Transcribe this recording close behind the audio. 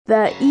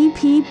the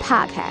EP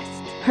Podcast.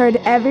 Heard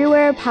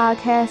everywhere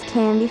podcasts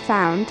can be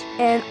found,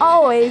 and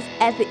always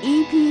at the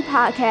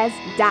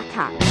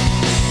eppodcast.com.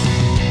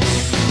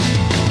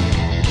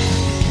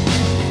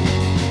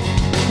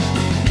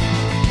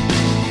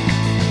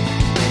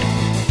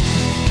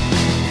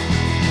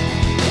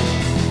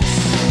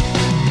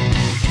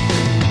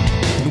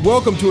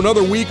 Welcome to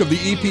another week of the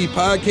EP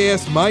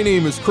Podcast. My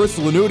name is Chris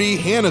Lanuti.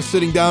 Hannah's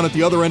sitting down at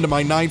the other end of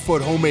my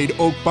 9-foot homemade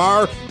oak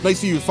bar.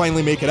 Nice of you to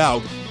finally make it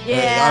out.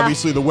 Yeah.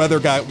 Obviously, the weather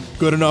got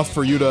good enough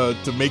for you to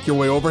make your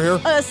way over here.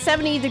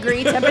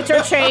 70-degree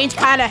temperature change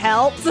kind of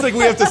helps. It's like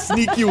we have to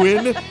sneak you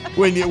in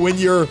when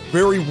your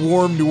very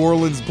warm New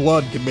Orleans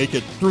blood can make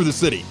it through the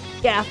city.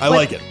 Yeah. I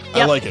like it. Yep.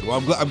 I like it.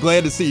 Well, I'm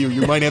glad to see you.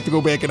 You might have to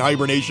go back in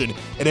hibernation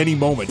at any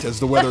moment as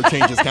the weather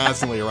changes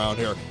constantly around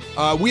here.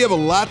 We have a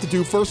lot to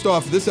do. First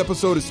off, this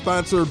episode is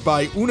sponsored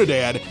by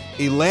Unidad,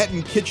 a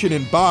Latin kitchen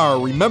and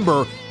bar.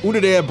 Remember,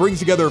 Unidad brings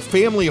together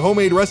family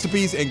homemade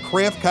recipes and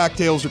craft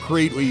cocktails to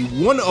create a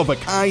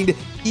one-of-a-kind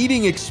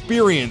eating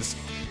experience.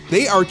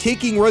 They are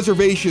taking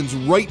reservations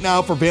right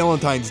now for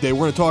Valentine's Day. We're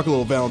going to talk a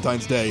little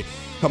Valentine's Day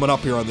coming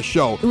up here on the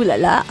show. Ooh la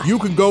la. You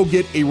can go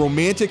get a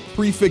romantic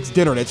prefix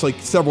dinner. That's like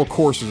several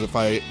courses if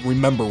I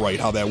remember right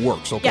how that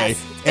works, okay?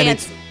 Yes, and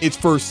fancy. it's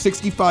for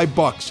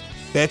 $65.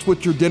 That's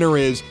what your dinner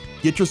is.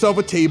 Get yourself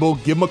a table.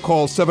 Give them a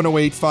call,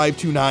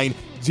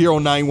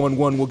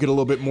 708-529-0911. We'll get a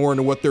little bit more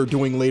into what they're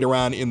doing later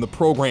on in the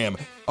program.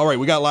 All right,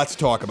 we got lots to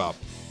talk about.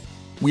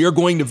 We are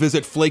going to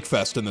visit Flake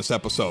Fest in this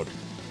episode,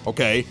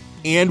 okay?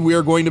 And we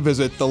are going to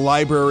visit the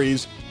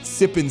library's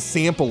Sip and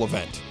Sample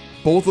event.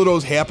 Both of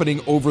those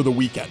happening over the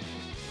weekend.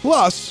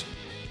 Plus,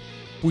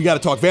 we got to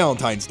talk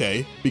Valentine's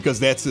Day because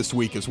that's this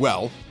week as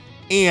well.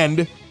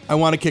 And I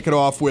want to kick it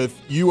off with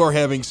you are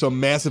having some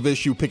massive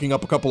issue picking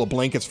up a couple of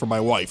blankets for my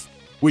wife,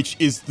 which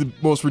is the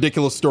most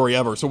ridiculous story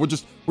ever. So we're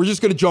just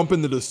going to jump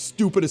into the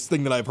stupidest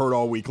thing that I've heard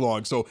all week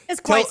long. So It's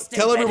quite stupid.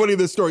 Tell everybody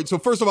this story. So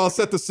first of all, I'll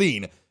set the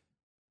scene.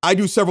 I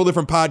do several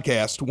different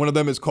podcasts. One of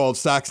them is called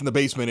Sox in the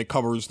Basement. It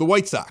covers the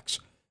White Sox.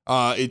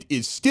 It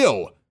is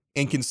still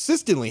and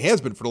consistently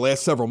has been for the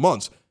last several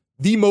months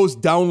the most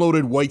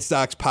downloaded White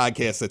Sox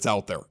podcast that's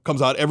out there.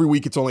 Comes out every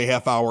week. It's only a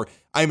half hour.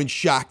 I'm in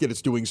shock that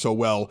it's doing so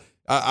well.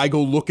 I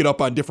go look it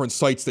up on different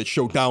sites that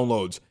show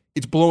downloads.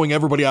 It's blowing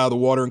everybody out of the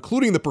water,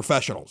 including the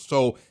professionals.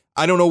 So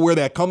I don't know where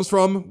that comes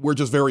from. We're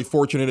just very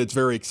fortunate. It's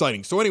very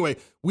exciting. So anyway,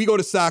 we go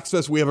to Sox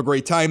Fest. We have a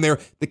great time there.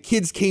 The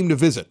kids came to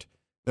visit.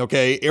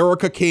 Okay,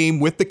 Erica came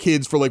with the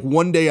kids for like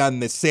one day on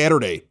this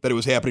Saturday that it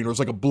was happening. There was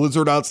like a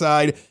blizzard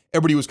outside.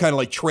 Everybody was kind of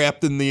like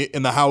trapped in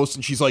the house.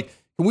 And she's like,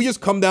 can we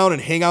just come down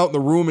and hang out in the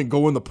room and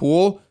go in the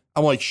pool?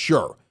 I'm like,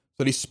 sure.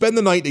 So they spend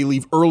the night. They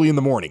leave early in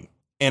the morning.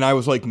 And I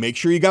was like, make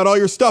sure you got all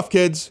your stuff,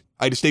 kids.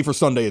 I had to stay for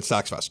Sunday at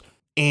Sox Fest.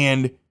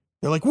 And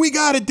they're like, we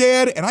got it,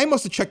 Dad. And I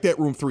must have checked that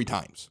room 3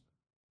 times.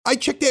 I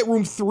checked that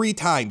room 3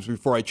 times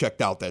before I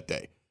checked out that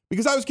day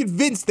because I was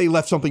convinced they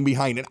left something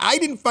behind. And I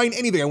didn't find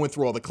anything. I went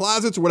through all the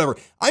closets or whatever.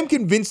 I'm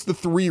convinced the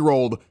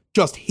 3-year-old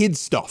just hid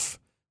stuff.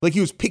 Like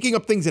he was picking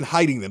up things and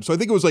hiding them. So I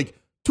think it was like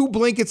 2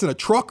 blankets in a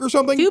truck or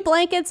something. 2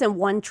 blankets and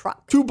 1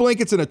 truck. 2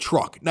 blankets in a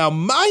truck. Now,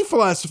 my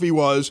philosophy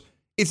was,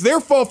 it's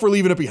their fault for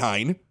leaving it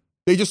behind.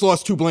 They just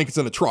lost 2 blankets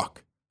in a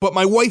truck. But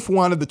my wife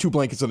wanted the 2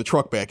 blankets in the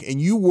truck back, and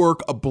you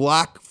work a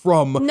block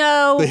from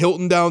the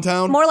Hilton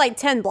downtown? More like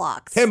 10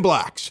 blocks. 10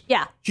 blocks.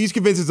 Yeah. She's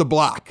convinced it's a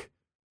block.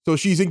 So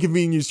she's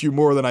inconvenienced you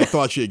more than I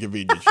thought she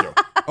inconvenienced you.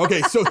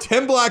 Okay, so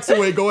 10 blocks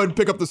away, go ahead and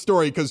pick up the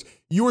story, because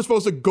you were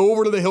supposed to go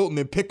over to the Hilton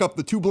and pick up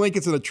the 2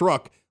 blankets in a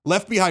truck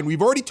left behind.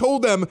 We've already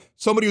told them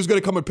somebody was going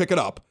to come and pick it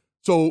up.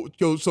 So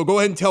go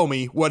ahead and tell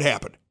me what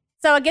happened.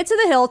 So I get to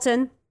the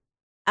Hilton.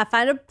 I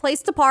find a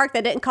place to park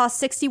that didn't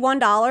cost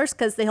 $61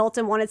 because the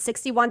Hilton wanted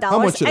 $61. How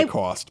much did it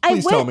cost?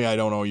 Please tell me I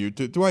don't owe you.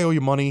 Do I owe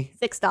you money?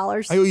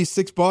 $6. I owe you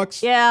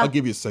 $6? Yeah. I'll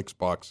give you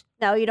 $6.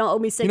 No, you don't owe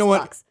me $6. You know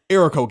what?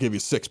 Erica will give you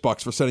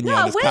 $6 for sending you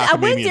on this I went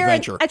cockamamie during,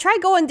 adventure. I tried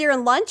going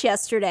during lunch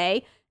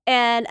yesterday,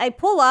 and I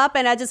pull up,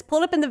 and I just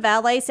pulled up in the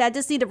valet, said I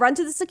just need to run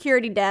to the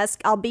security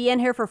desk. I'll be in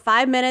here for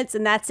 5 minutes,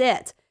 and that's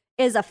it.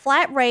 It is a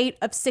flat rate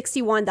of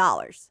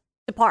 $61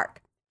 to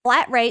park.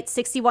 Flat rate,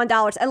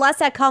 $61, unless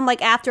I come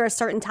like after a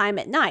certain time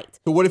at night.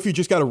 So what if you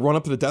just got to run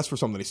up to the desk for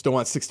something? They still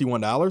want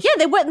 $61? Yeah,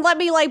 they wouldn't let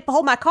me like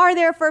hold my car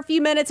there for a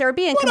few minutes. They were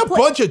being What a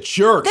bunch of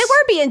jerks. They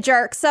were being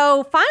jerks.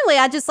 So finally,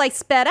 I just like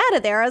sped out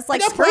of there. I was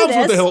like, I got screw problems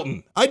this. with the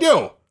Hilton. I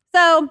do.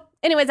 So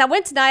anyways, I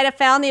went tonight. I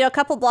found, a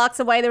couple blocks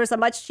away, there was a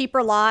much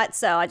cheaper lot.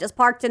 So I just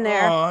parked in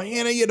there. Oh,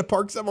 Hannah, you had to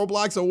park several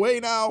blocks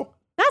away now.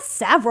 Not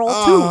several,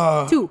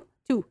 two.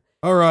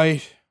 All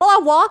right. Well, I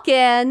walk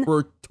in.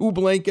 For 2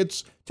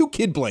 blankets, 2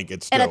 kid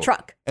blankets. And still. a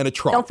truck. And a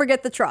truck. Don't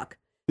forget the truck.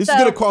 This is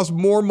going to cost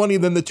more money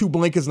than the 2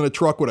 blankets and a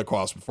truck would have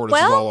cost before this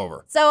is all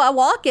over. So I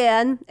walk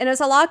in, and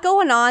there's a lot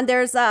going on.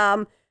 There's,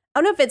 I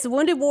don't know if it's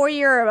Wounded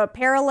Warrior or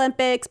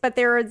Paralympics, but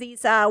there are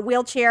these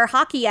wheelchair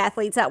hockey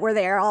athletes that were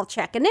there all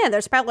checking in.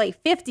 There's probably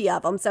 50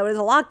 of them, so there's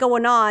a lot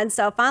going on.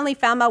 So I finally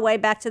found my way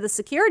back to the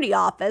security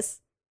office.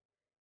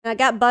 And I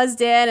got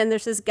buzzed in, and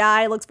there's this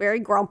guy, looks very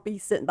grumpy,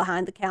 sitting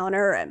behind the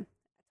counter. And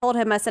I told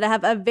him, I said, I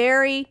have a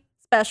very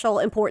special,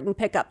 important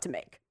pickup to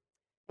make.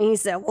 And he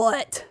said,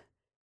 what?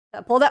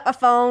 I pulled up my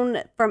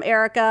phone from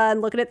Erica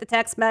and looking at the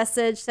text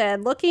message,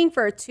 said, looking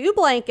for 2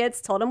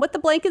 blankets, told him what the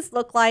blankets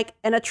look like,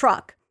 and a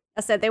truck.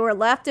 I said they were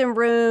left in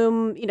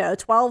room,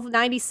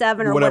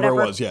 1297 or whatever.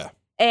 Whatever it was, yeah.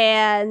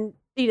 And,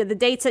 the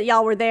dates that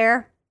y'all were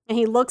there. And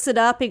he looks it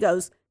up. He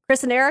goes,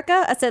 Chris and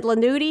Erica? I said,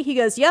 Lanuti. He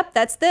goes, yep,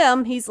 that's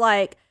them. He's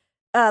like,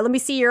 let me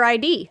see your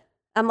ID.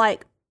 I'm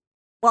like,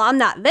 well, I'm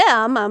not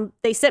them.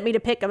 They sent me to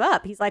pick him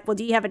up. He's like, well,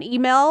 do you have an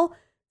email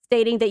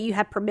stating that you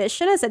have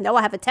permission? I said, no,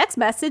 I have a text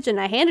message,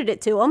 and I handed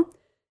it to him.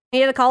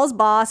 He had to call his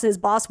boss, and his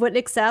boss wouldn't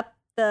accept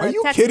the Are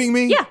you kidding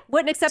me? Yeah,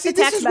 wouldn't accept the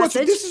text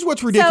message. This is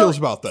what's ridiculous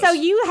about this. So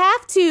you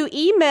have to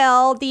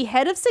email the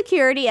head of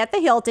security at the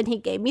Hilton. He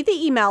gave me the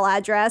email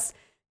address.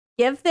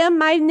 Give them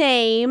my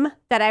name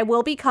that I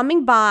will be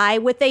coming by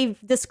with a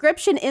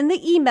description in the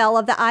email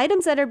of the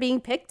items that are being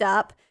picked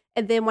up.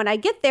 And then when I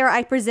get there,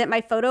 I present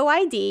my photo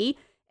ID,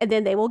 and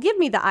then they will give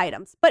me the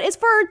items. But it's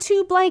for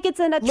 2 blankets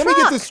and a truck. Let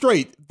me get this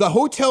straight. The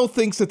hotel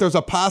thinks that there's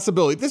a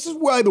possibility. This is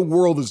why the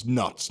world is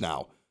nuts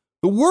now.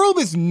 The world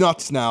is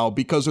nuts now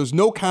because there's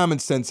no common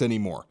sense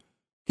anymore.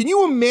 Can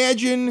you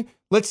imagine,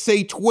 let's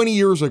say 20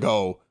 years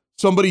ago,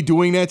 somebody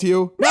doing that to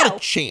you? No. Not a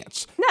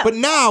chance. No. But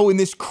now, in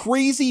this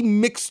crazy,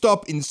 mixed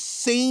up,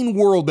 insane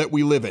world that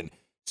we live in,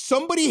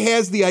 somebody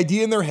has the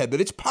idea in their head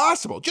that it's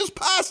possible, just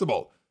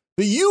possible,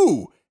 that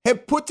you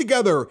have put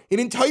together an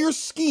entire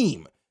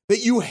scheme,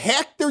 that you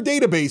hacked their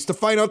database to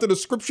find out the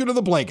description of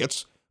the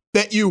blankets,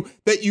 that you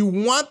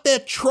want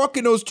that truck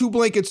and those 2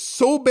 blankets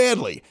so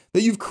badly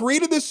that you've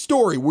created this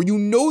story where you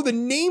know the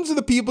names of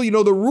the people, you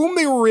know the room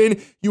they were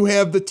in, you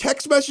have the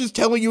text messages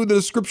telling you the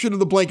description of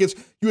the blankets,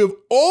 you have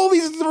all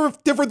these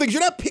different things.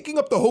 You're not picking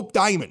up the Hope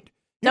Diamond.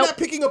 You're not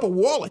picking up a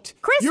wallet.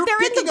 Chris, they're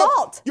in the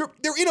vault.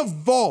 They're in a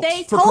vault.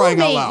 They for told crying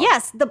me, out loud.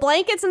 yes, the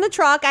blankets in the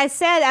truck. I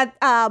said,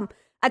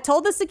 I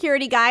told the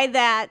security guy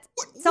that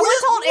someone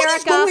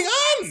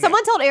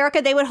told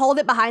Erica they would hold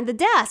it behind the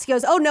desk. He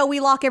goes, oh no,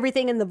 we lock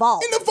everything in the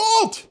vault. In the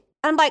vault.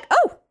 I'm like,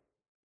 oh,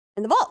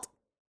 in the vault.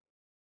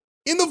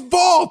 In the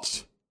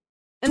vault.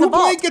 In 2 the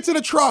vault. blankets in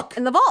a truck.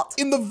 In the vault.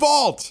 In the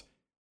vault.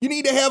 You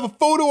need to have a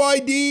photo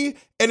ID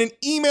and an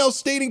email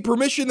stating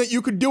permission that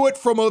you could do it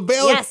from a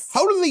valid. Yes.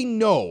 How do they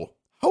know?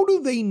 How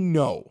do they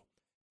know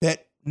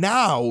that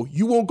now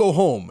you won't go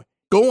home,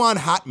 go on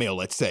Hotmail,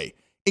 let's say,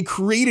 and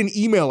create an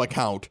email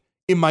account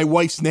in my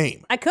wife's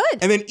name? I could.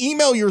 And then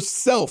email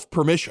yourself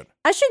permission.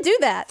 I should do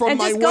that. From and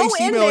my just go wife's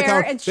in email there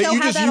account and that show you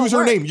how just that'll use her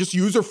work. name. You just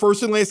use her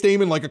first and last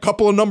name and like a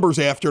couple of numbers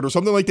after it or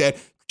something like that.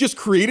 Just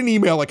create an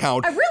email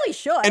account. I really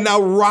should. And now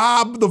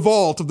rob the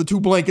vault of the 2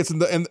 blankets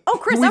and Oh,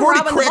 Chris, we've I'm already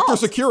robbing the cracked their vault.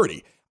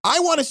 security.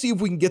 I want to see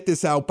if we can get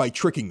this out by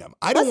tricking them.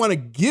 I don't want to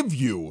give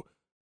you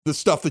the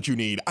stuff that you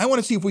need. I want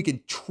to see if we can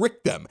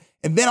trick them.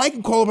 And then I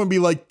can call up and be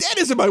like, that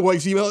isn't my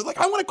wife's email. Like,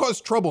 I want to cause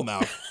trouble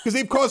now because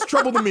they've caused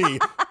trouble to me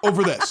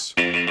over this.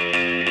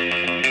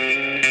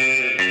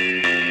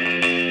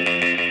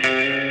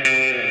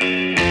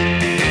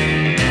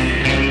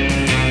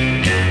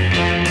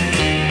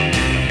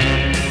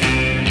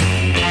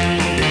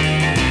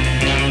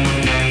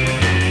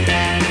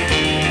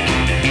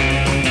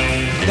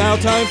 Now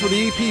time for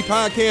the EP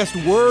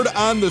podcast, Word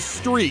on the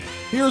Street.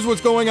 Here's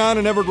what's going on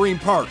in Evergreen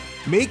Park.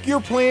 Make your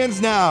plans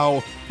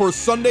now for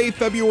Sunday,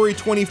 February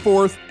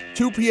 24th,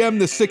 2 p.m.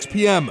 to 6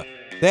 p.m.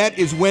 That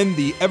is when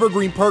the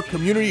Evergreen Park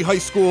Community High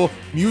School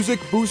Music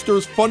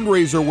Boosters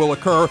fundraiser will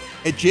occur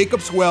at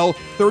Jacobs Well,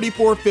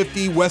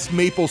 3450 West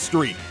Maple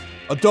Street.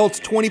 Adults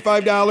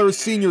 $25,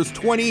 seniors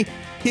 $20,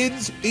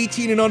 kids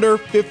 18 and under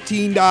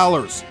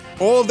 $15.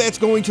 All of that's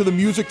going to the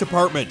music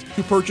department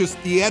to purchase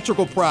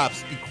theatrical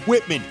props,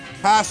 equipment,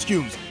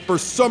 costumes for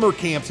summer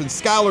camps and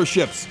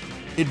scholarships.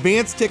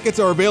 Advance tickets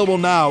are available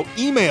now.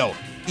 Email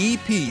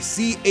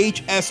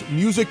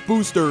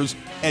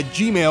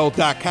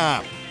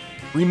epchsmusicboosters@gmail.com.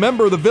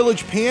 Remember, the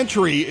Village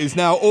Pantry is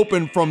now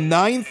open from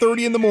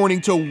 9:30 in the morning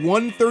till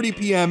 1:30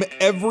 p.m.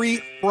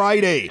 every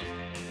Friday.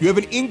 If you have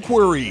an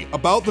inquiry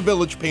about the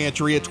Village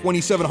Pantry at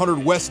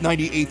 2700 West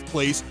 98th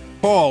Place,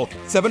 call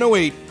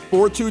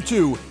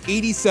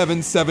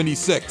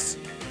 708-422-8776.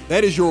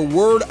 That is your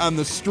word on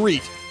the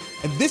street.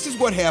 And this is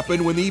what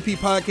happened when the EP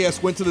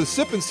podcast went to the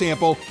Sip and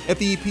Sample at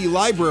the EP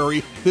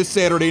Library this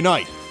Saturday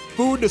night.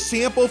 Food to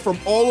sample from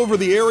all over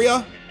the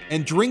area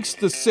and drinks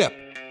to sip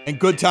and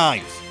good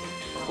times.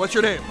 What's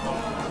your name?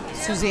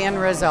 Suzanne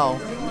Rizzo.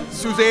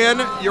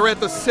 Suzanne, you're at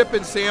the Sip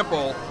and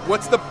Sample.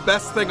 What's the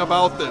best thing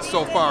about this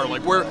so far?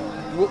 Like,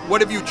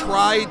 what have you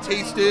tried,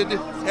 tasted,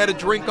 had a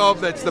drink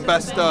of that's the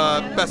best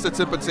at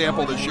Sip and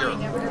Sample this year?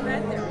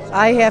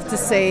 I have to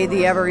say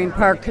the Evergreen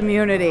Park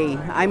community.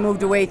 I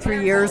moved away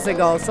 3 years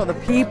ago, so the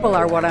people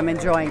are what I'm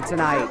enjoying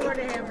tonight.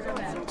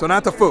 So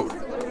not the food.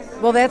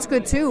 Well, that's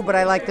good too, but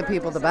I like the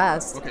people the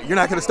best. Okay, you're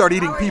not going to start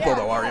eating people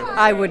though, are you?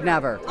 I would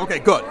never. Okay,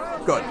 good.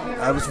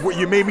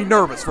 You made me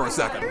nervous for a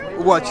second.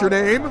 What's your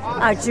name?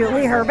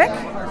 Julie Herbeck.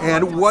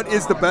 And what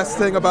is the best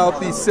thing about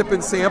the Sip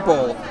and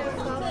Sample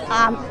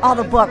All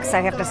the books,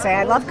 I have to say.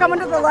 I love coming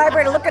to the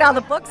library to look at all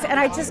the books, and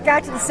I just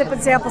got to the sip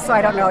and sample, so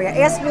I don't know yet.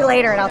 Ask me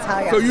later, and I'll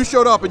tell you. So you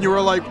showed up and you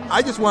were like,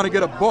 I just want to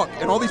get a book,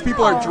 and all these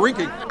people are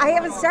drinking. I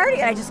haven't started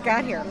yet. I just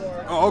got here.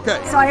 Oh, okay.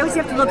 So I always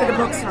have to look at the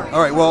books first.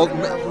 All right, well,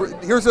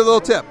 here's a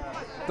little tip.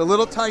 The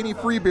little tiny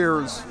free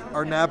beers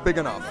are not big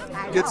enough.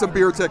 Get some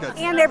beer tickets.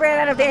 And they ran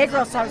out of the egg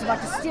roll, so I was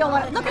about to steal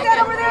one. Look at that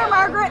over there,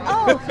 Margaret.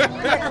 Oh.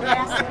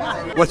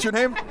 What's your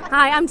name?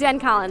 Hi, I'm Jen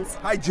Collins.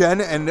 Hi,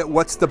 Jen, and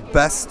what's the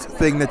best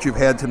thing that you've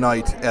had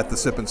tonight at the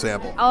Sip and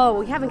Sample? Oh,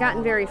 we haven't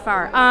gotten very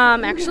far.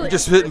 Actually,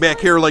 Just sitting back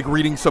here like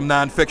reading some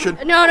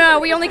nonfiction? no,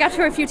 we only got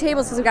to a few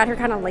tables because we got here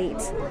kind of late.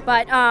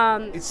 But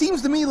It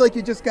seems to me like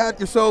you just got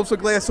yourselves a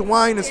glass of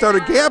wine and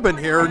started gabbing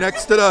here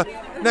next to the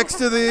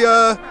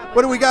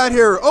what do we got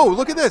here? Oh,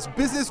 look at this.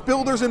 Business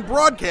Builders and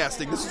Broadcasting.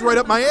 This is right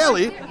up my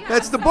alley.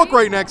 That's the book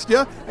right next to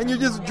you, and you're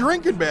just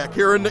drinking back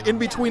here in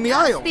between the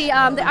aisles. the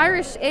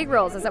Irish egg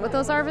rolls, is that what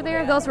those are over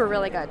there? Those were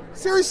really good.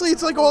 Seriously,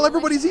 it's like all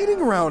everybody's eating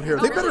around here.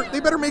 They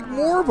better make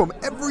more of them.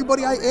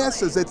 Everybody I ask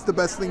says it's the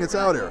best thing that's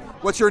out here.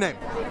 What's your name?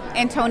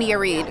 Antonia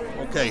Reed.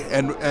 Okay,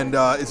 and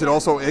is it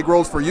also egg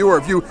rolls for you, or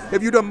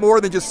have you done more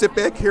than just sit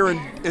back here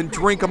and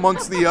drink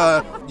amongst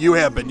the?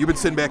 You've been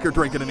sitting back here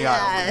drinking in the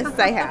aisle. Yes,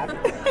 I have.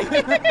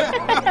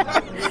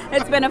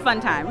 It's been a fun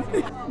time.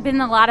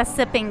 Been a lot of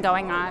sipping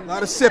going on. A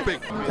lot of sipping.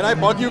 Can I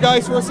bug you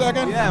guys for a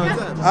second? Yeah,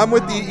 what's up? I'm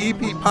with the EP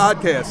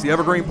podcast, the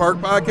Evergreen Park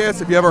podcast.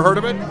 Have you ever heard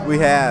of it? We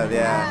have,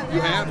 yeah.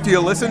 You have? Do you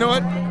listen to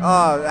it?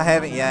 Oh, I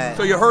haven't yet.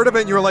 So you heard of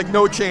it and you were like,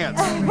 no chance.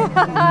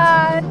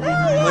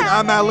 Like,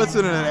 I'm not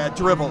listening to that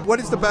drivel. What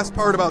is the best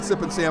part about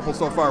Sip and Sample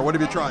so far? What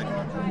have you tried?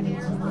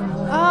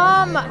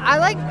 I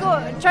like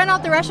trying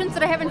out the restaurants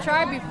that I haven't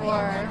tried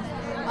before.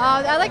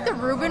 I like the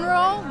Reuben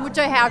roll, which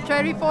I have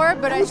tried before,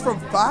 but It was from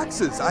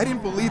Fox's. I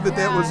didn't believe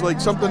that was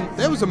like something.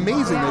 That was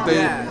amazing that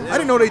they. I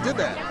didn't know they did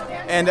that.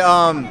 And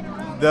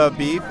the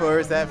beef, where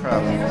is that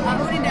from?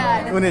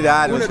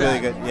 Unidad was really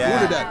good.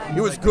 Yeah. Unidad.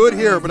 It was good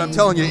here, but I'm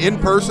telling you, in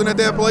person at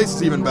that place,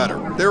 it's even better.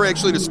 They're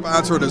actually the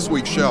sponsor of this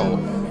week's show.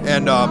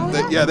 And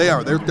they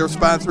are. They're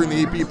sponsoring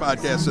the EP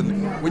podcast.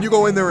 And when you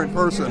go in there in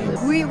person,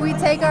 we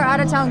take our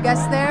out-of-town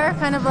guests there,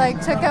 kind of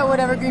like check out what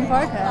Evergreen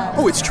Park has.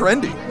 oh, it's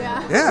trendy.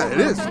 Yeah, it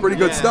is. It's pretty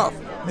good stuff.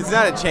 It's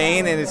not a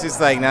chain, and it's just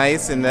like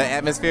nice, and the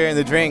atmosphere and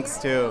the drinks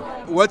too.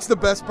 What's the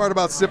best part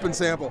about Sip and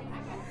Sample?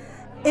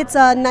 It's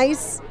a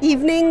nice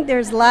evening.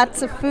 There's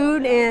lots of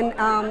food, and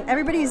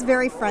everybody's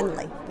very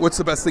friendly. What's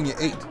the best thing you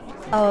ate?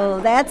 Oh,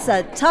 that's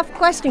a tough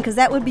question because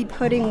that would be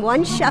putting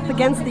one chef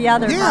against the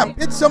other. Yeah,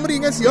 it's somebody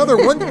against the other.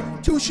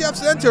 Two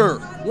chefs enter.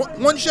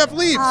 One chef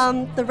leaves.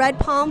 The Red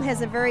Palm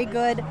has a very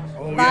good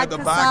vodka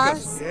the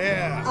sauce.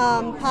 Yeah.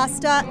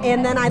 Pasta,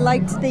 and then I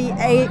liked the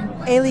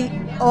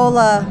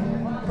Aliola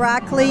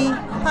broccoli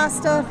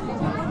pasta,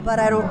 but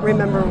I don't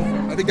remember.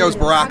 I think that was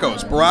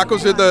Baracos.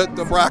 Baracos did the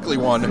broccoli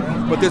one,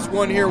 but this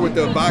one here with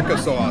the vodka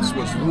sauce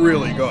was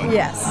really good.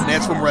 Yes. And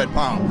that's from Red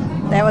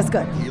Palm. That was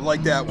good. You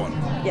like that one?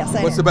 Yes,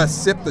 I What's did. the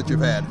best sip that you've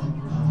had?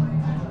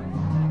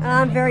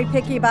 I'm very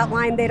picky about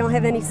wine. They don't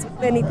have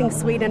anything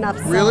sweet enough.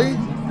 So. Really? You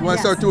want to Yes.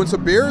 start doing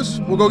some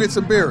beers? We'll go get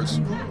some beers.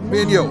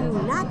 Me and you.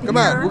 Not Come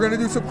on, beer. we're going to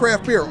do some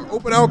craft beer.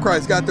 Open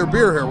Outcry's got their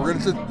beer here. We're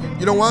going to.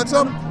 You don't want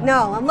some?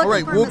 No, I'm looking All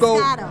right, for we'll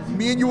Moscato. go.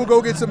 Me and you will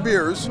go get some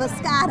beers.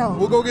 Moscato.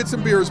 We'll go get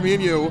some beers, me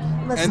and you,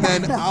 and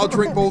then Moscato. I'll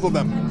drink both of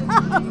them.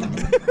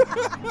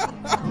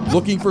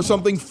 Looking for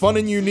something fun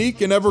and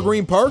unique in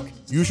Evergreen Park?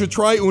 You should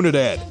try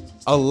Unidad,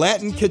 a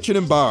Latin kitchen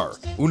and bar.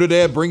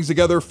 Unidad brings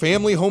together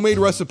family homemade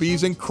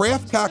recipes and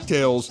craft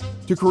cocktails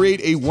to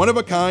create a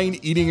one-of-a-kind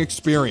eating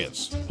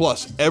experience.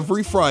 Plus,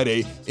 every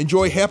Friday,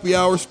 enjoy happy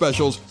hour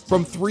specials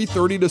from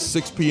 3:30 to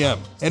 6 p.m.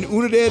 And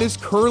Unidad is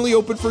currently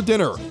open for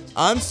dinner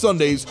on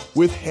Sundays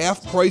with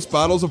half-price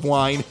bottles of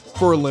wine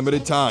for a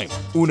limited time.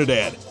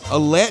 Unidad, a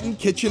Latin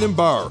kitchen and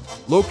bar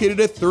located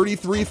at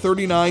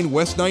 3339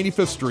 West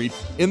 95th Street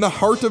in the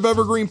heart of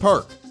Evergreen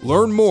Park.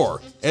 Learn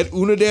more at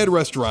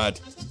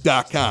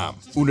unidadrestaurant.com.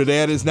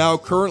 Unidad is now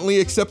currently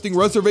accepting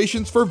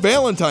reservations for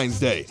Valentine's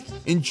Day.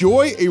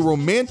 Enjoy a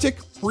romantic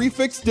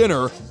prefix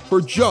dinner for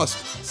just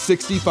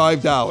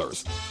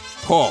 $65.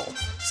 Call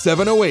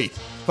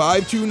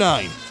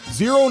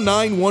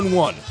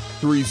 708-529-0911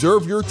 to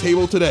reserve your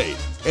table today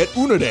at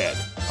Unidad,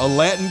 a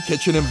Latin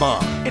kitchen and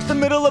bar. It's the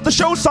middle of the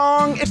show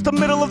song. It's the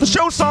middle of the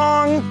show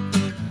song.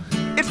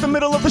 It's the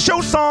middle of the show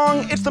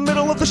song. It's the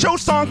middle of the show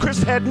song.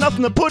 Chris had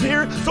nothing to put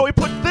here, so he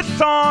put this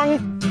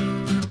song.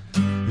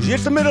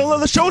 It's the middle of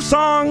the show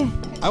song.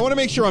 I want to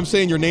make sure I'm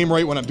saying your name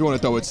right when I'm doing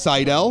it, though. It's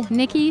Seidel.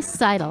 Nikki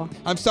Seidel.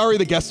 I'm sorry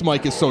the guest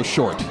mic is so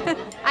short.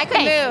 I could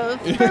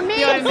move. For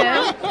me,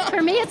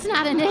 for me, it's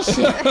not an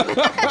issue.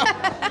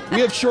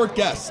 We have short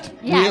guests.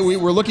 Yes.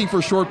 We're looking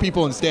for short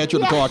people in stature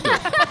to talk to.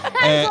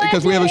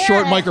 Because we have a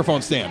short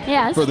microphone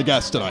stand for the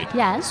guests tonight.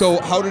 Yes.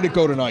 So how did it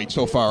go tonight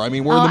so far? I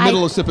mean, we're in the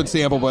middle of Sip and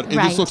Sample, but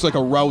this looks like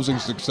a rousing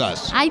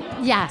success.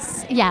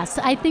 Yes.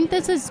 I think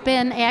this has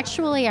been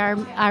actually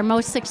our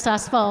most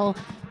successful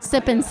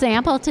Sip and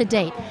Sample to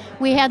date.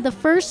 We had the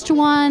first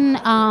one,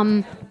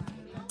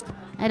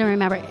 I don't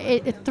remember.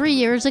 3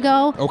 years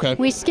ago. Okay.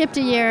 We skipped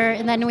a year,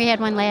 and then we had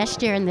one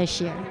last year and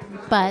this year.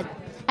 But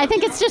I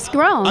think it's just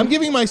grown. I'm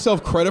giving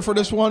myself credit for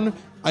this one.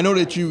 I know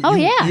that you. Oh,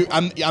 yeah.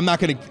 I'm not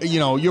going to.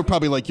 You're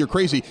probably like you're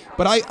crazy,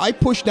 but I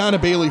pushed Donna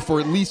Bailey for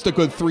at least a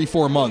good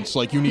 3-4 months.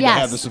 Like you need to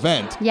have this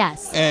event.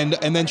 Yes. And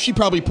then she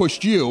probably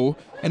pushed you,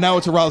 and now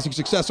it's a rousing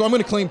success. So I'm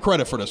going to claim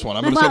credit for this one.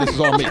 I'm going to say this is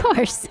all me. Of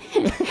course.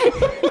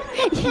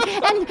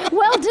 And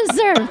well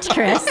deserved,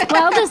 Chris.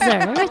 Well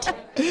deserved.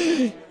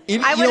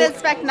 I would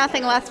expect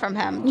nothing less from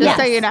him, just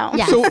so you know.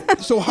 Yes.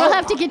 So how, we'll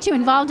have to get you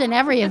involved in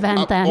every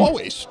event then.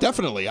 Always,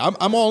 definitely.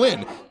 I'm all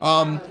in.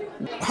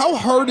 How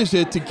hard is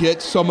it to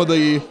get some of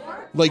the,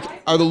 like,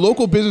 are the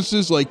local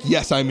businesses like,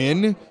 yes, I'm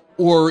in?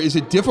 Or is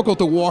it difficult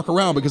to walk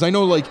around? Because I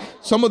know, like,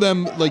 some of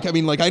them,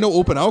 I know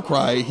Open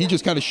Outcry, he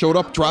just kind of showed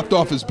up, dropped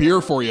off his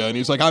beer for you, and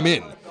he's like, I'm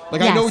in.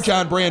 Like, I know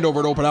John Brand over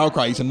at Open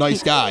Outcry. He's a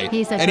nice guy.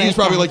 He's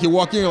probably like, you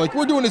walk in, you're like,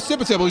 we're doing a sip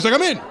and sample. He's like,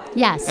 I'm in.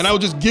 Yes. And I will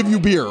just give you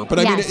beer. But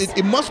I mean,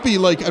 it must be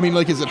like,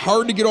 is it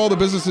hard to get all the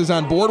businesses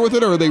on board with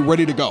it, or are they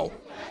ready to go?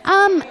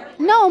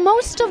 No,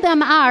 most of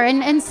them are.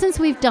 And since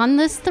we've done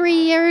this 3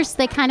 years,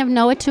 they kind of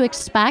know what to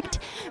expect.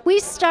 We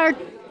start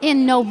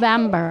in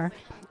November,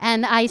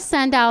 and I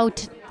send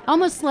out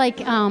almost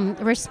like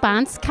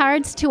response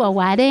cards to a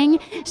wedding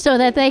so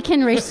that they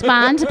can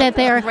respond that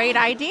they're great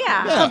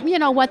idea.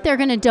 What they're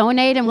going to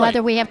donate and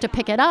whether we have to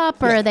pick it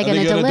up or are they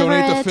going to deliver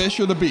donate it. The fish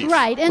or the beef?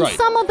 Right. And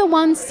some of the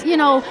ones,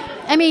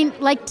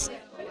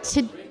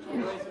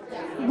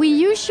 we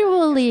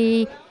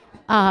usually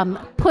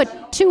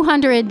put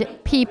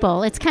 200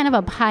 people. It's kind of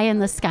a pie in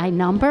the sky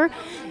number.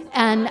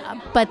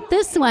 But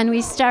this one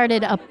we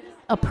started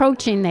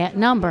approaching that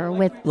number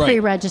with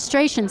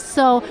pre-registration.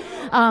 So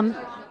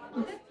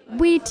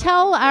we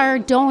tell our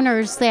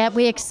donors that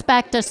we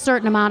expect a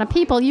certain amount of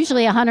people,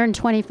 usually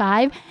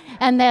 125,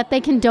 and that they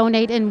can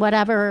donate in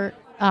whatever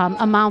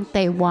amount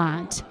they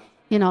want.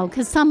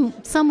 Because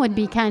some would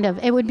be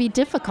it would be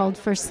difficult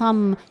for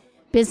some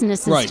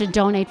businesses to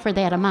donate for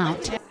that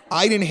amount.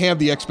 I didn't have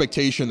the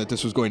expectation that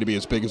this was going to be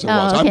as big as it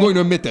was. Okay. I'm going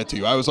to admit that to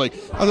you. I was like,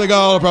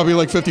 oh, probably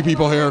like 50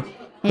 people here.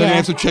 They're going to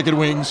have some chicken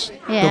wings.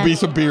 Yeah. There'll be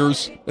some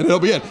beers, and it'll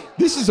be it.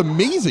 This is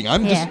amazing.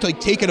 I'm just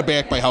taken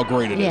aback by how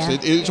great it is.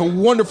 It's a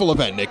wonderful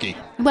event, Nikki.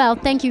 Well,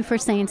 thank you for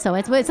saying so.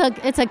 It's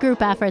a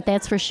group effort,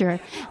 that's for sure.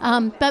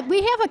 But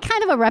we have a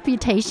kind of a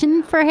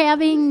reputation for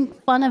having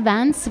fun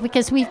events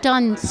because we've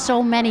done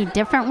so many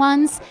different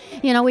ones.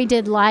 We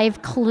did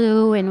Live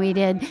Clue, and we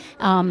did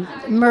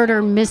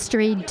murder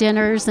mystery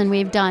dinners, and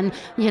we've done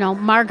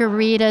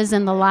margaritas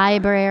in the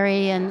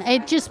library, and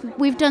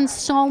we've done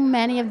so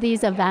many of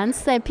these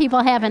events that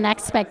people have an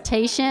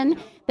expectation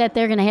that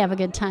they're going to have a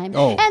good time.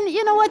 Oh. And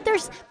you know what?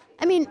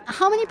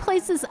 How many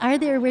places are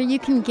there where you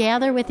can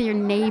gather with your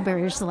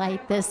neighbors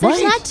like this?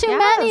 There's not too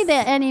many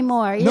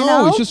anymore.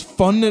 No, it's just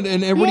fun, and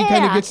everybody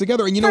kind of gets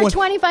together. And you know what?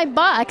 For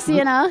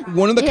 $25,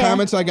 One of the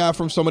comments I got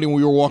from somebody when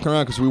we were walking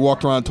around, because we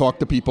walked around and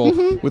talked to people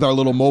with our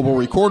little mobile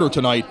recorder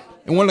tonight,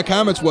 and one of the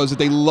comments was that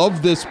they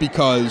love this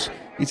because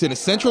it's in a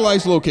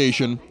centralized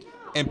location,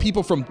 and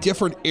people from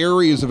different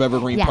areas of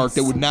Evergreen Park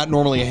that would not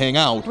normally hang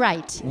out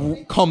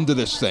come to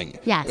this thing.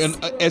 Yes.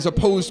 And as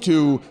opposed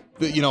to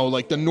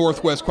the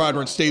Northwest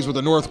Quadrant stays with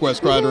the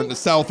Northwest Quadrant, the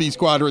Southeast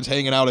Quadrant's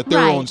hanging out at their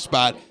own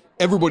spot.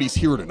 Everybody's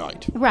here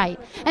tonight. Right.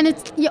 And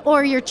it's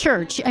or your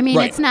church.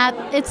 It's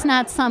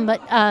not some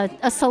but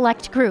a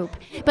select group.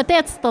 But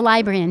that's the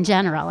library in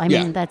general.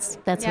 That's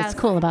what's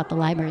cool about the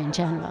library in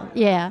general.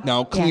 Yeah.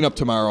 Now clean up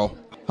tomorrow.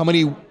 How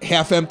many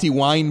half-empty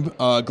wine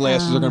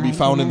glasses are going to be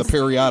found in the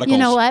periodicals? You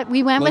know what?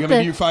 We went with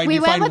you find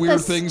weird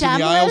things in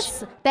the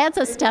aisles? That's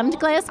a stemmed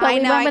glass, but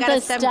we went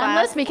with the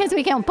stemless because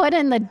we can put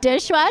in the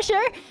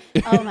dishwasher.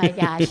 Oh my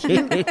gosh.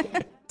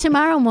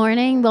 Tomorrow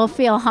morning we'll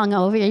feel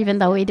hungover even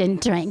though we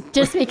didn't drink.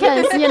 Just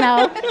because,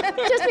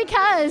 just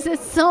because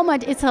it's so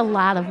much, it's a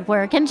lot of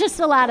work and just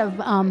a lot of,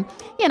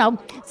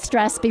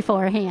 stress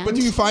beforehand. But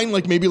do you find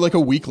maybe a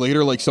week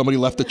later, somebody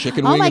left a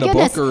chicken wing in a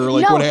book or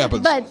what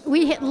happens? But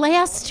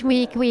last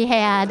week we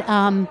had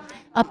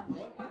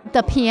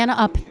a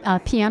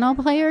piano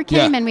player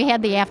came and we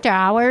had the after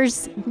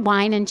hours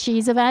wine and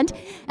cheese event,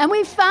 and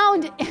we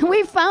found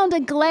a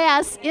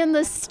glass in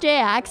the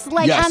stacks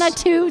on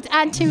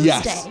Tuesday.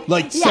 Yes,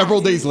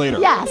 several days later.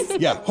 Yes.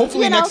 Yeah.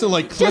 Hopefully next to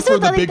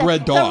Clifford the big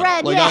red dog.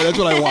 That's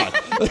what I want.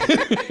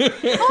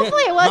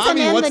 Hopefully it wasn't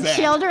Mommy, in the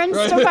children's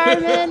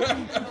department,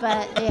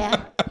 but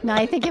yeah. No,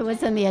 I think it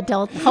was in the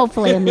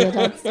hopefully in the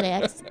adult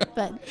stacks.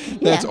 But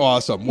that's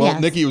awesome. Well,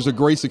 Nikki, it was a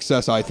great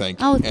success, I think.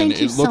 Oh, thank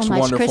you so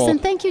much, Chris,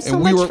 and thank you so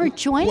much for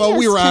joining us. Well,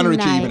 we were honored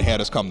tonight. that you even had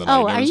us come tonight.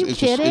 Oh, are you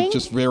kidding? It's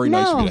just very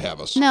nice of you to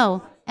have us.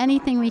 No,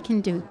 anything we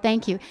can do.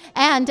 Thank you.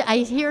 And I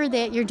hear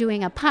that you're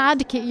doing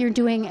you're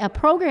doing a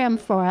program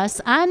for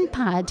us on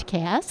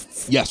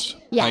podcasts. Yes,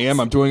 I am.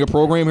 I'm doing a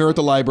program here at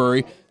the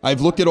library. I've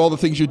looked at all the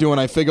things you do,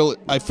 and I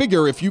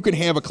figure if you can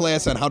have a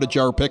class on how to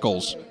jar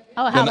pickles.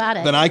 Oh, how about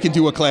it? Then I can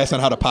do a class on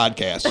how to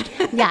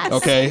podcast. Yes.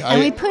 Okay. And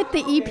we put the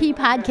EP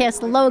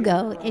podcast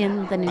logo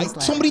in the newsletter.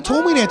 Somebody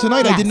told me that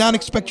tonight. Yes. I did not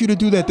expect you to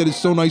do that. That is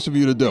so nice of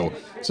you to do.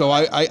 So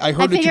I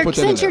heard that you figured put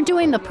that in since there. you're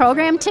doing the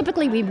program,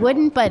 typically we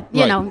wouldn't, but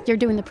you Right. know, you're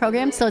doing the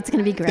program, so it's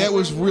going to be great. That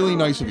was really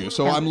nice of you.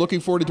 So I'm looking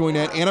forward to doing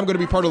that, and I'm going to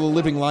be part of the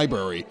Living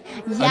Library.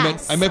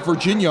 Yes. I met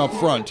Virginia up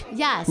front.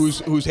 Yes.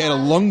 Who's had a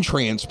lung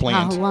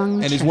transplant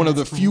and is one of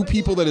the few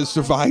people that has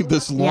survived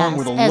this long Yes,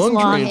 with a as lung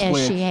long as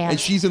transplant. she has. And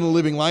she's in the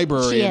Living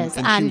Library. She and, is.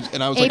 and, On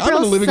and I was like, I'm in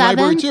April the Living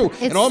Library 7th, too.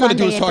 it's And all I'm going to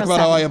do is Sunday, talk April about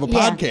how I have a 7th.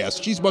 Yeah.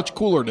 podcast. She's much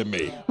cooler than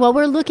me. Well,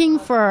 we're looking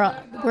for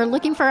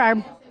our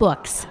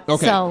books.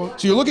 Okay. So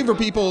you're looking for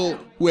people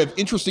who have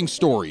interesting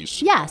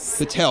stories yes,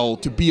 to tell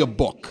to be a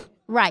book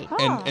right.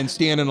 and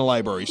stand in a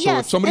library. So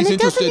Yes, if somebody's and it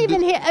doesn't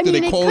interested, even I do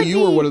mean, they it call could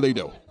you or be- what do they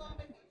do?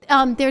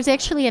 There's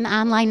actually an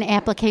online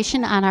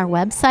application on our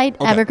website,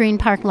 Okay.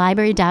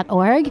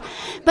 evergreenparklibrary.org.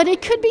 But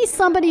it could be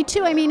somebody,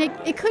 too. I mean,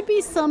 it could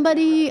be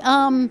somebody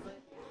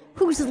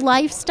whose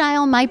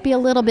lifestyle might be a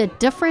little bit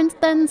different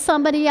than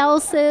somebody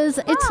else's.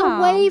 It's a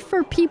way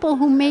for people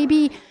who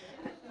maybe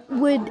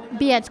would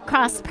be at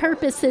cross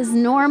purposes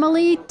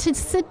normally to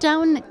sit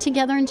down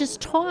together and just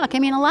talk. I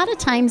mean, a lot of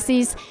times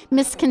these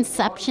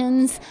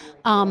misconceptions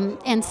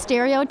and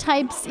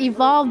stereotypes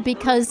evolve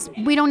because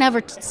we don't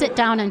ever sit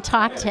down and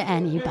talk to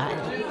anybody.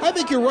 I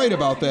think you're right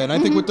about that. And I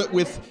think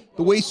with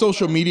the way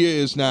social media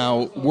is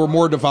now, we're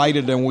more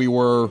divided than we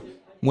were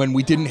when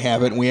we didn't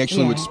have it and we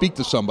actually would speak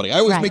to somebody. I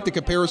always Right. make the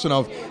comparison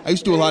of, I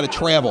used to do a lot of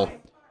travel,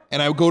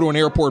 and I would go to an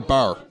airport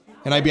bar,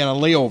 and I'd be on a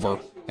layover,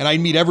 and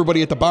I'd meet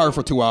everybody at the bar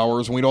for 2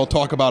 hours, and we'd all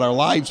talk about our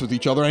lives with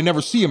each other, and I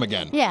never see them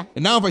again. Yeah.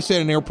 And now if I sit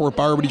at an airport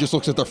bar, everybody just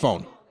looks at their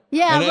phone.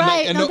 Yeah, And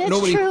right. No, that's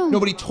nobody, true.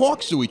 nobody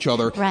talks to each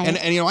other. Right.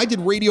 And you know, I did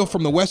radio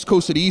from the West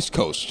Coast to the East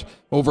Coast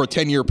over a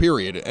 10-year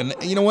period. And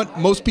you know what?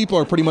 Most people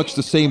are pretty much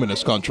the same in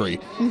this country.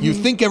 You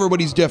think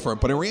everybody's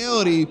different, but in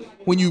reality,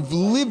 when you've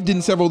lived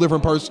in several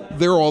different parts,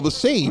 they're all the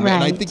same.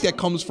 And I Right. think that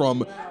comes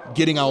from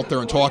getting out there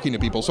and talking to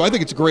people. So I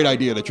think it's a great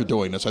idea that you're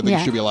doing this. I think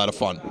Yeah. it should be a lot of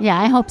fun. Yeah,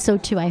 I hope so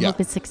too. I Yeah.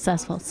 hope it's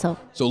successful. So,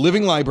 So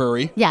Living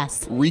Library.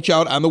 yes. Reach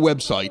out on the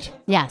website.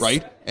 Yes.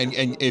 Right? And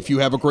if you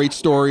have a great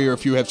story or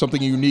if you have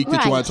something unique that you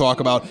Right. want to talk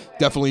about,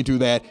 definitely do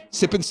that.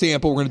 Sip and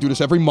sample. We're going to do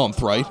this every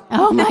month, right?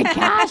 Oh my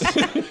gosh.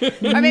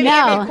 Or maybe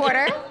No. every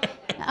quarter?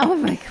 Oh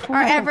my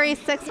Or God. every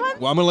 6 months?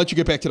 Well, I'm going to let you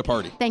get back to the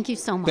party. Thank you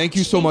so much. Thank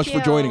you so much for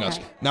you. joining us.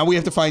 Now we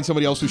have to find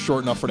somebody else who's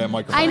short enough for that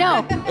microphone. I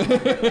know.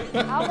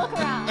 I'll look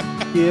around.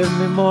 Give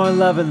me more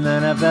loving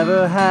than I've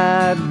ever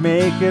had.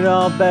 Make it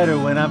all better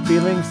when I'm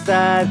feeling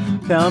sad.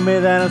 Tell me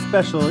that I'm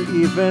special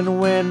even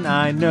when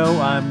I know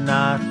I'm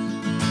not.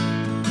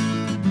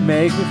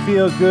 Make me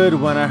feel good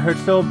when I hurt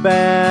so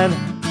bad.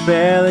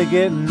 Barely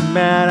getting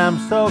mad. I'm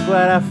so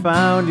glad I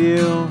found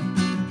you.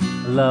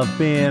 I love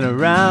being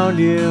around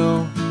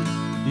you.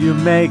 You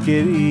make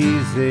it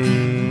easy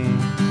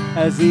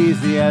as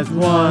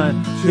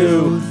 1,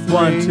 2,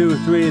 1, 2,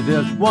 3.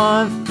 There's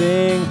one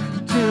thing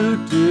to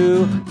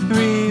do,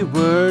 3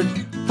 words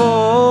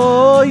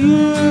for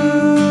you.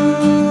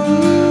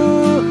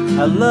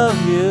 I love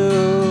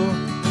you.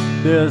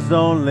 There's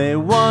only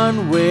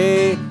one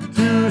way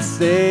to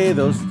say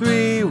those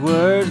 3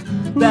 words.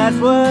 That's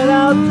what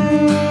I'll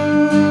do.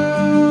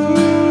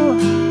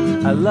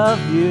 I love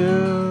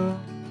you.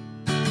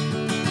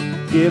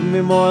 Give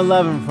me more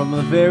loving from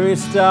the very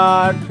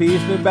start.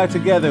 Piece me back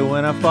together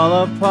when I fall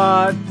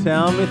apart.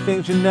 Tell me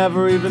things you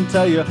never even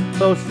tell your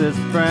closest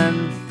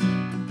friends.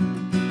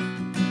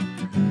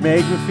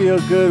 Make me feel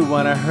good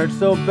when I hurt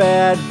so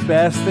bad.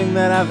 Best thing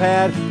that I've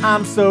had.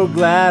 I'm so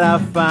glad I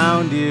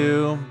found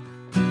you.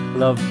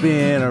 Love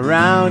being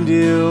around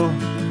you.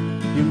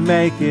 You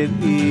make it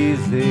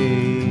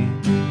easy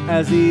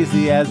as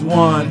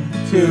 1,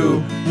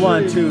 2,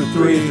 1, 2,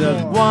 3.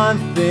 There's one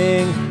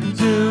thing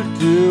to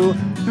do,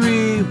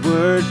 3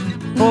 words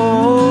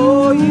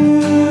for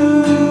you.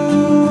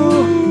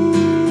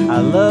 I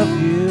love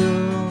you.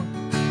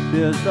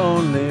 There's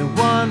only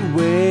one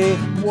way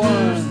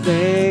to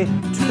say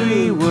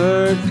 3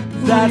 words.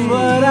 That's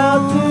what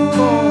I'll do.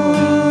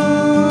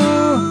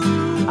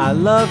 I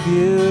love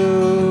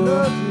you.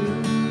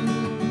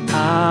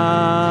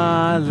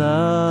 I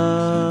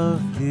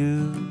love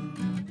you.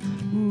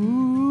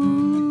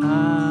 I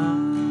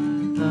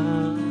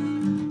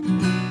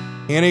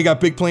love Anna, you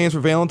got big plans for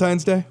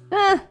Valentine's Day?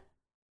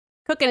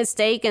 Cooking a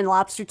steak and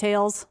lobster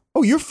tails.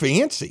 Oh, you're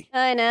fancy.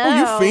 I know. Oh,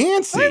 you're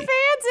fancy. We're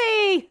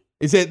fancy.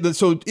 Is that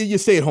so? You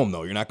stay at home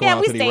though. You're not going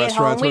out we to any stay at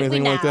restaurants home. or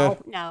anything like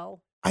that.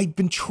 No. I've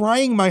been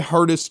trying my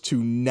hardest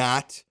to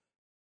not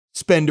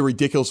spend a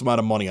ridiculous amount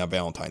of money on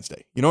Valentine's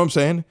Day. You know what I'm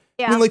saying?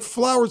 Yeah. I mean, like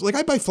flowers. Like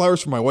I buy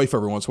flowers for my wife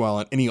every once in a while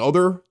on any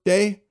other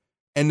day,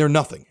 and they're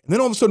nothing. And then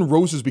all of a sudden,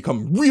 roses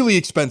become really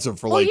expensive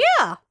for like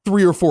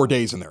 3 or 4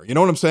 days in there. You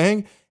know what I'm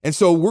saying? And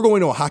so we're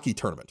going to a hockey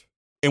tournament,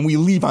 and we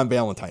leave on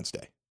Valentine's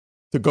Day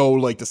to go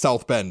like to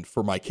South Bend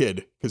for my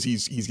kid because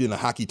he's in a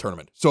hockey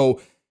tournament. So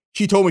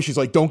she told me, she's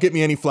like, don't get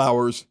me any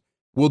flowers.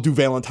 We'll do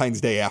Valentine's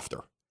Day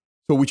after.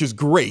 So, which is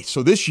great.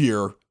 So this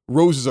year,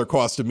 roses are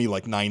costing me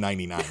like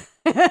 $9.99.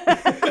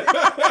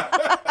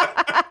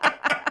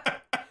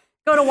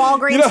 Go to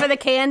Walgreens for the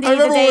candy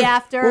the day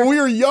after. When we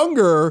were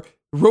younger,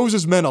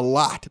 roses meant a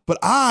lot. But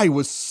I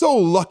was so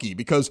lucky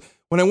because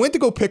when I went to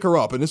go pick her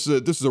up, and this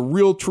is a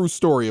real true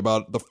story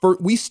about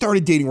we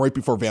started dating right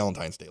before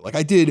Valentine's Day. Like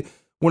I did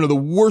one of the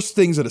worst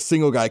things that a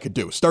single guy could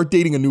do. Start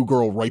dating a new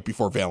girl right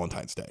before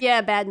Valentine's Day.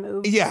 Yeah, bad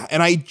move. Yeah,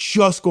 and I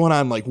just gone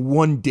on like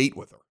one date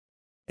with her.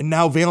 And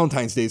now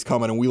Valentine's Day is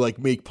coming and we like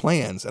make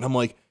plans. And I'm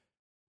like,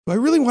 do I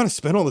really want to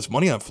spend all this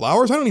money on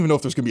flowers? I don't even know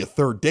if there's going to be a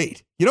third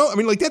date. You know, I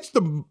mean, like that's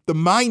the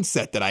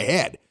mindset that I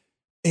had.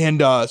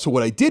 And so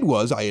what I did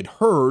was I had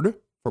heard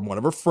from one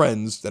of her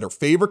friends that her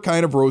favorite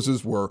kind of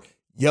roses were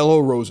yellow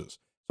roses.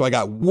 So I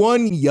got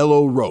one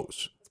yellow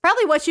rose. It's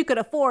probably what you could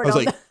afford.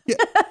 I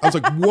was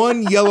like,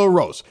 one yellow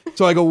rose.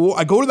 So I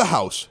go to the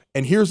house,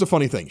 and here's the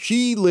funny thing.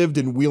 She lived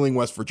in Wheeling,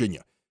 West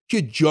Virginia. She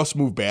had just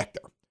moved back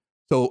there.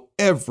 So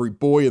every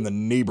boy in the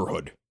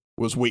neighborhood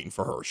was waiting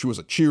for her. She was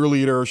a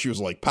cheerleader. She was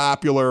like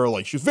popular.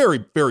 Like she was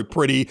very, very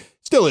pretty.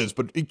 Still is,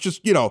 but it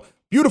just,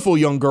 beautiful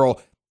young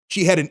girl.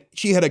 She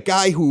had a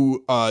guy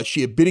who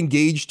she had been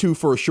engaged to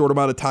for a short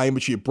amount of time,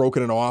 but she had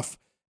broken it off.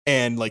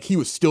 And like he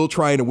was still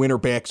trying to win her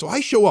back. So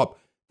I show up.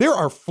 There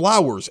are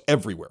flowers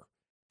everywhere.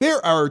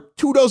 There are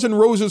 24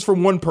 roses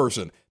from one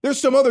person. There's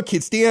some other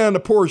kid standing on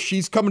the porch.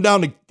 She's coming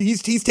down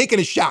he's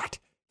taking a shot.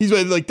 He's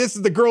like, this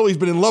is the girl he's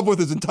been in love with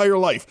his entire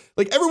life.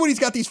 Like everybody's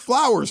got these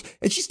flowers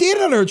and she's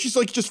standing on her and she's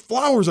like, just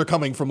flowers are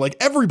coming from like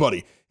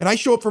everybody. And I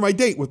show up for my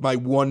date with my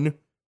one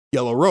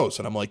yellow rose.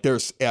 And I'm like,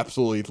 there's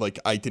absolutely like,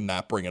 I did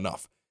not bring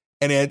enough.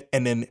 And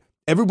then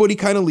everybody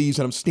kind of leaves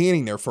and I'm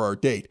standing there for our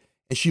date.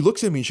 And she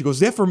looks at me and she goes, is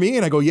that for me?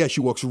 And I go, yeah.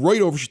 She walks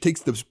right over. She takes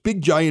this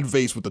big giant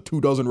vase with the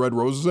 24 red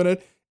roses in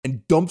it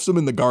and dumps them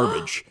in the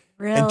garbage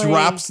and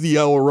drops the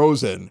yellow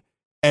rose in.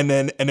 And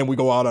then we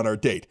go out on our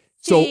date.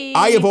 So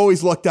I have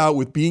always lucked out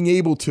with being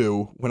able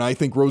to, when I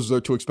think roses are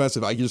too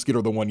expensive, I can just get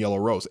her the one yellow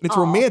rose. And it's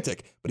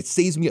romantic, but it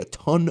saves me a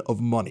ton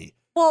of money.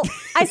 Well,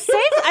 I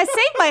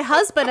saved my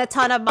husband a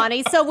ton of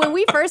money. So when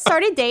we first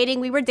started dating,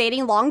 we were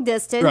dating long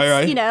distance,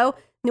 right.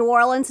 New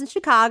Orleans and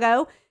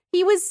Chicago.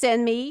 He would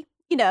send me,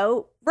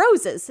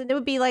 roses, and it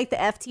would be like the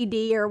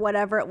FTD or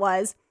whatever it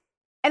was.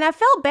 And I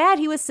felt bad.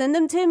 He would send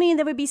them to me and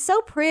they would be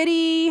so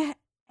pretty.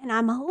 And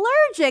I'm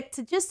allergic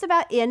to just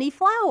about any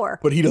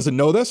flower. But he doesn't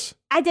know this?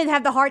 I didn't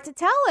have the heart to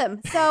tell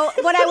him. So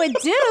what I would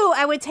do,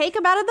 I would take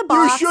them out of the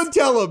box. You should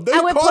tell him. They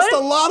cost a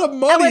lot of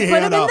money, I would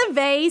put them Hannah. in the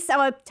vase. I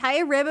would tie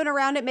a ribbon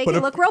around it, make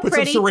it look real put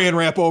pretty. Some saran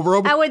wrap over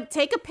them. I would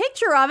take a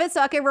picture of it so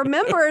I could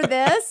remember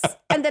this,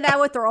 and then I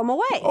would throw them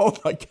away. Oh,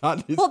 my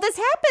God. Well, this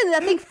happened,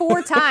 I think,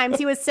 4 times.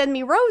 He would send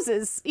me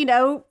roses,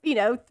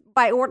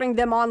 by ordering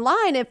them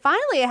online. And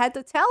finally, I had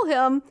to tell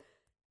him,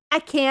 I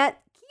can't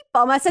keep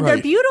them. I said,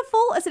 they're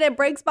beautiful. I said, it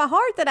breaks my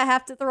heart that I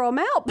have to throw them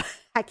out.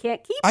 I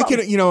can't keep them.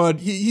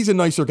 He's a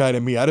nicer guy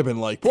than me. I'd have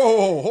been like,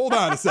 whoa, hold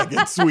on a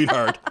second,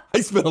 sweetheart.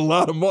 I spent a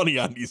lot of money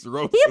on these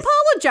roses. He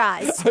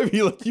apologized. I'd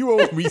be like, you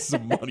owe me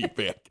some money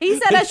back. He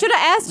said, I should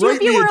have asked you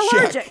if you were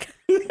allergic.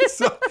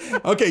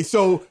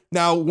 So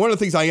now one of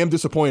the things I am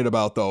disappointed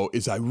about, though,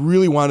 is I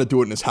really want to do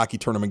it and this hockey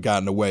tournament got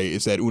in the way,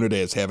 is that Unida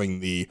is having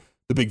the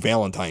big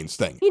Valentine's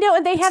thing.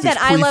 And they have that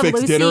I Love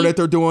Lucy dinner that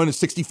they're doing. It's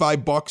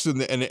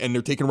 $65 and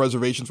they're taking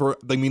reservations for it.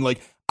 I mean,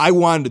 like, I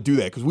wanted to do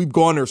that because we've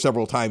gone there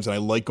several times and I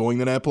like going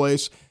to that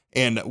place.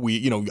 And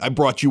I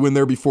brought you in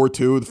there before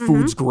too. The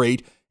food's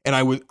great. And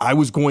I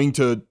was going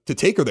to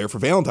take her there for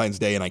Valentine's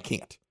Day and I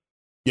can't.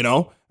 I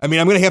mean,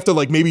 I'm going to have to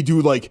maybe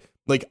do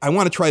I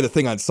want to try the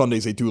thing on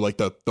Sundays. They do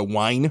the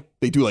wine.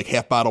 They do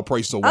half bottle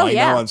prices of wine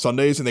now on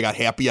Sundays. And they got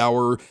happy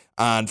hour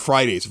on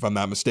Fridays, if I'm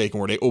not mistaken,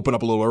 where they open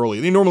up a little early.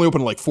 They normally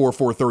open at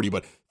 4:30,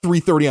 but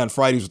 3:30 on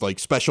Fridays with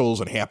specials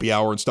and happy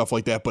hour and stuff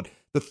like that. But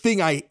the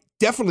thing I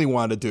definitely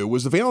wanted to do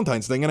was the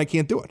Valentine's thing, and I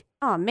can't do it.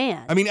 Oh,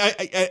 man. I mean,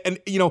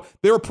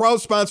 they're a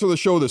proud sponsor of the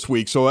show this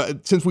week. So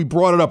since we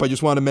brought it up, I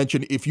just want to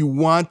mention, if you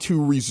want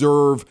to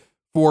reserve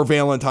for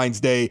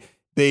Valentine's Day,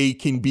 they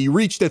can be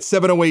reached at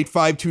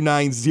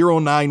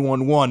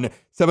 708-529-0911,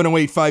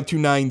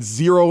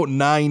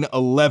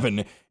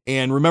 708-529-0911.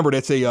 And remember,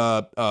 that's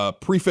a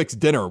prefix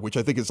dinner, which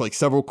I think is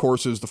several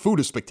courses. The food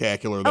is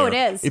spectacular there. Oh, it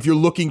is. If you're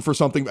looking for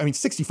something, I mean,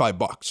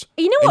 $65.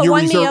 You know what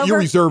won me over? You're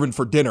reserving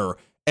for dinner.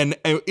 And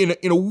in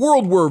a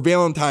world where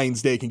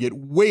Valentine's Day can get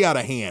way out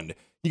of hand,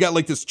 you got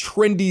this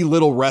trendy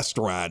little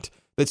restaurant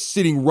that's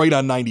sitting right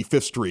on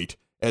 95th Street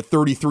at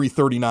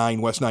 3339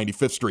 West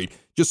 95th Street,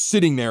 just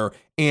sitting there,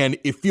 and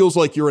it feels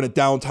like you're in a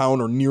downtown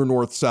or near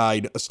North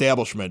Side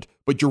establishment,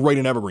 but you're right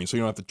in Evergreen, so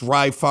you don't have to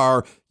drive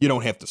far, you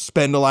don't have to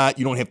spend a lot,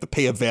 you don't have to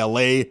pay a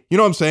valet. You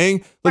know what I'm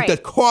saying?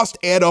 That cost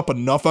add up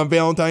enough on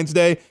Valentine's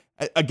Day.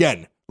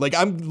 Again,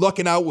 I'm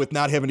lucking out with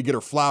not having to get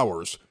her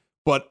flowers,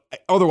 but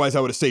otherwise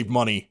I would have saved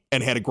money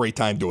and had a great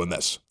time doing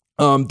this.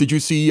 Did you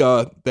see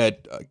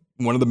that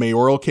one of the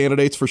mayoral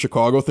candidates for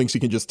Chicago thinks he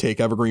can just take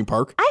Evergreen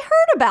Park? I heard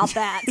about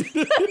that.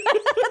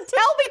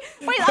 Tell me.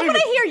 Wait, I'm going to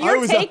hear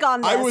your take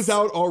on this. I was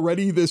out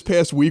already this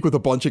past week with a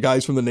bunch of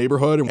guys from the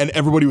neighborhood, and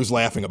everybody was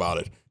laughing about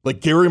it.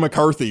 Gary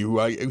McCarthy,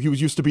 he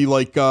was used to be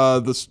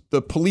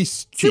the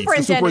police chief,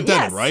 the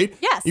superintendent, right?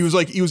 Yes.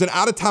 He was an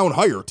out-of-town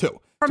hire, too.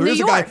 From New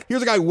York.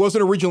 Here's a guy who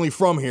wasn't originally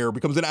from here,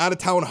 becomes an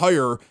out-of-town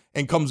hire,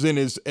 and comes in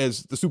as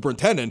the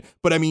superintendent.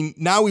 But, I mean,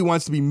 now he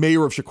wants to be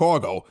mayor of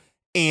Chicago.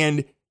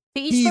 And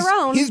to each their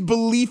own. His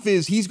belief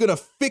is he's going to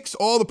fix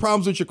all the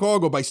problems in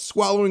Chicago by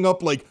swallowing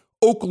up like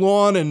Oak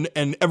Lawn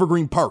and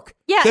Evergreen Park.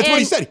 Yeah, that's what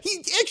he said.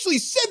 He actually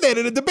said that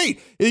in a debate.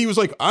 And he was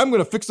like, I'm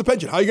going to fix the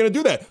pension. How are you going to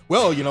do that?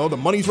 Well, the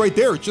money's right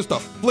there. It's just a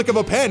flick of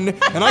a pen,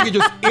 and I can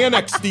just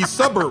annex these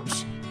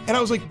suburbs. And I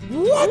was like,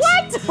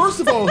 what? First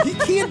of all, he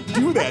can't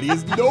do that. He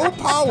has no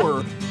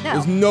power. No.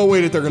 There's no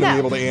way that they're going to be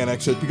able to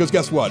annex it, because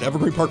guess what?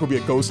 Evergreen Park will be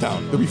a ghost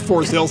town. There'll be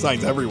for sale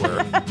signs everywhere.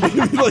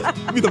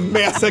 It'd be the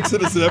mass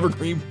exodus in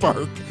Evergreen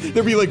Park.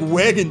 There'd be like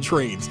wagon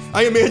trains.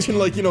 I imagine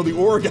the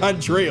Oregon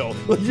Trail.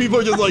 People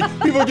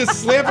are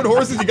just slapping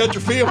horses. You got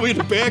your family in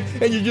the back,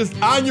 and you're just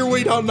on your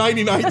way down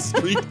 99th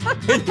Street,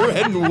 and you're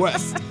heading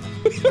west.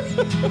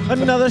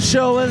 Another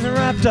show is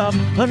wrapped up.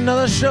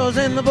 Another show's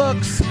in the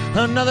books.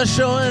 Another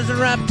show is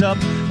wrapped up.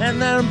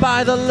 And then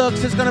by the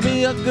looks, it's gonna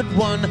be a good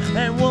one.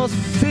 And we'll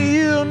see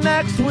you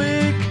next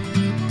week.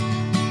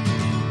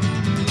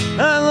 And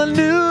the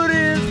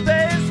nudist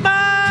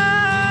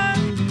basement.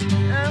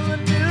 And the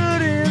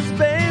nudist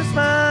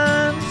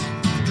basement.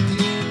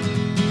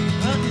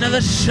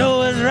 Another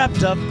show is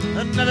wrapped up.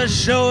 Another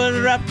show is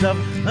wrapped up.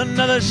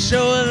 Another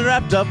show is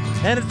wrapped up.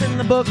 And it's in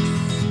the books.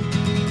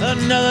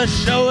 Another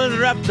show is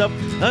wrapped up.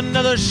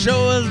 Another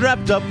show is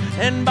wrapped up.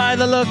 And by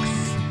the looks,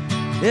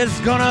 it's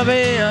gonna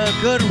be a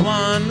good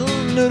one.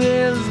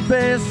 Nudist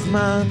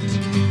basement.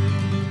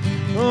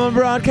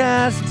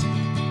 Broadcast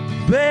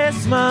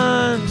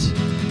basement.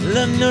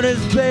 The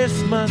nudist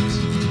basement.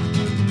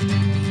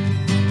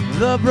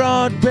 The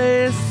broad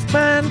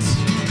basement.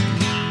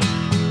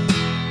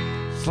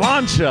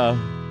 Slancha.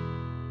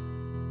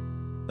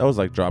 That was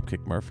like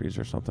Dropkick Murphys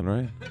or something,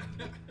 right?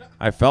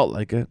 I felt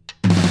like it.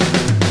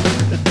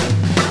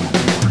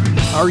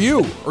 Are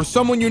you or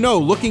someone you know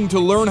looking to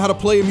learn how to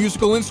play a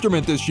musical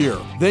instrument this year?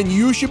 Then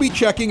you should be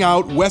checking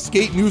out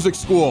Westgate Music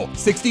School,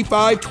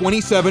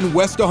 6527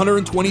 West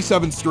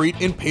 127th Street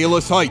in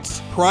Palos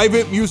Heights.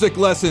 Private music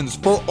lessons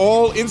for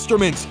all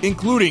instruments,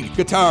 including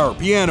guitar,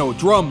 piano,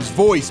 drums,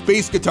 voice,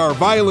 bass guitar,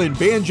 violin,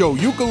 banjo,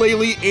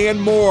 ukulele,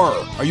 and more.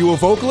 Are you a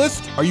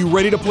vocalist? Are you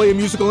ready to play a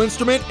musical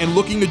instrument and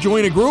looking to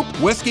join a group?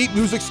 Westgate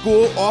Music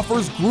School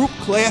offers group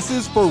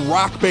classes for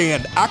rock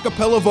band, a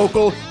cappella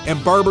vocal,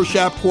 and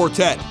barbershop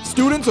quartet.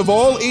 Students of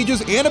all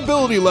ages and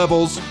ability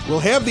levels will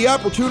have the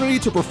opportunity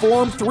to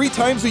perform 3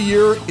 times a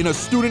year in a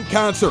student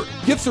concert.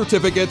 Gift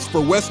certificates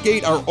for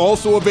Westgate are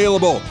also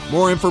available.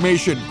 More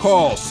information,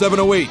 call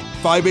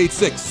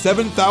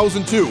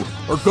 708-586-7002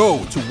 or go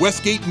to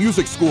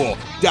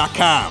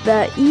westgatemusicschool.com.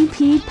 The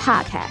EP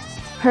Podcast.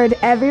 Heard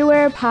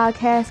everywhere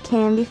podcasts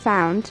can be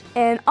found,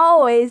 and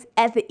always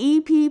at the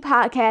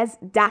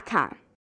eppodcast.com.